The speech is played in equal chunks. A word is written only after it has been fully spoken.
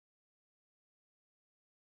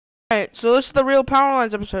Alright, so this is the real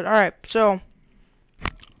powerlines episode. Alright, so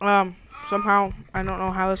somehow I don't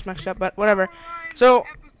know how this mixed up, but whatever. So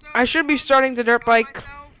I should be starting the dirt bike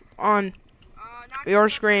on your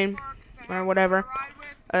screen or whatever.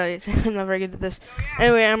 I'm not very good at this.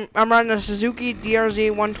 Anyway, I'm riding a Suzuki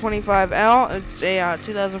DRZ 125L. It's a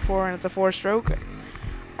 2004 and it's a 4-stroke.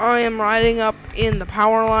 I am riding up in the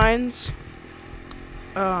powerlines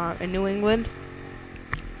in New England.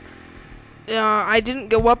 I didn't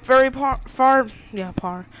go up very far. Yeah,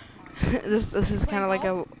 par. This is kind of like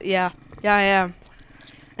a yeah I am.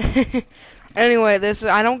 Anyway,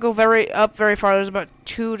 I don't go very far. There's about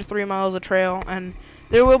 2 to 3 miles of trail, and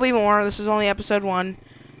there will be more. This is only episode 1.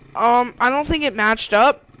 I don't think it matched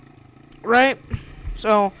up, right?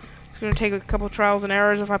 So it's gonna take a couple trials and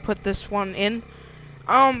errors if I put this one in.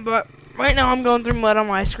 But right now I'm going through mud on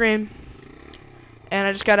my screen, and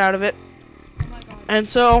I just got out of it, and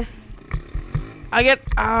so I get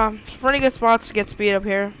some pretty good spots to get speed up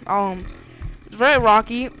here. It's very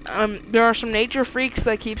rocky. There are some nature freaks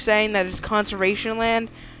that keep saying that it's conservation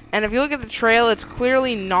land, and if you look at the trail, it's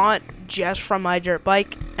clearly not just from my dirt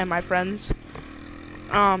bike and my friends.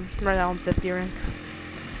 Right now I'm 5th gearing.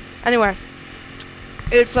 Anyway,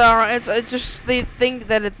 it's just they think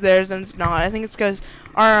that it's theirs and it's not. I think it's because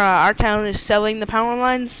our town is selling the power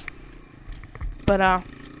lines. But I'm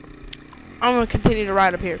gonna continue to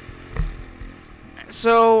ride up here.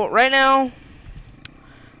 So right now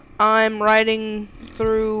I'm riding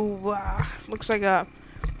through looks like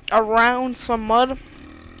around some mud.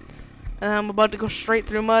 And I'm about to go straight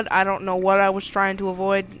through mud. I don't know what I was trying to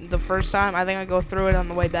avoid the first time. I think I go through it on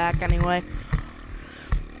the way back anyway.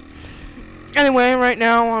 Anyway, right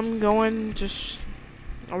now I'm going just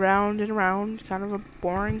around and around. Kind of a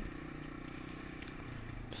boring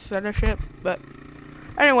set of shit. But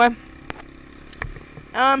anyway,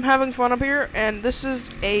 I'm having fun up here. And this is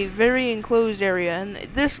a very enclosed area. And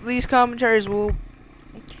these commentaries will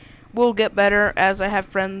get better as I have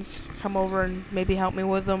friends come over and maybe help me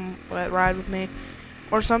with them, ride with me,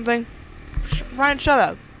 or something. Ryan, shut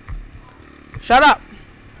up. Shut up!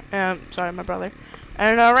 Sorry, my brother.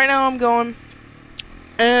 And right now I'm going,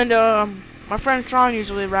 and my friend Sean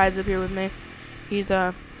usually rides up here with me. He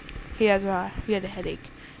had a headache,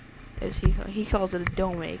 as he calls it a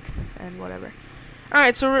dome ache, and whatever.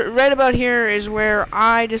 Alright, so right about here is where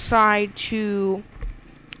I decide to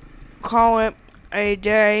call it a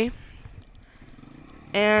day.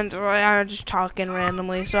 And I'm just talking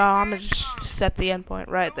randomly, so I'm gonna just set the endpoint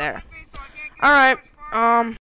right there. Alright,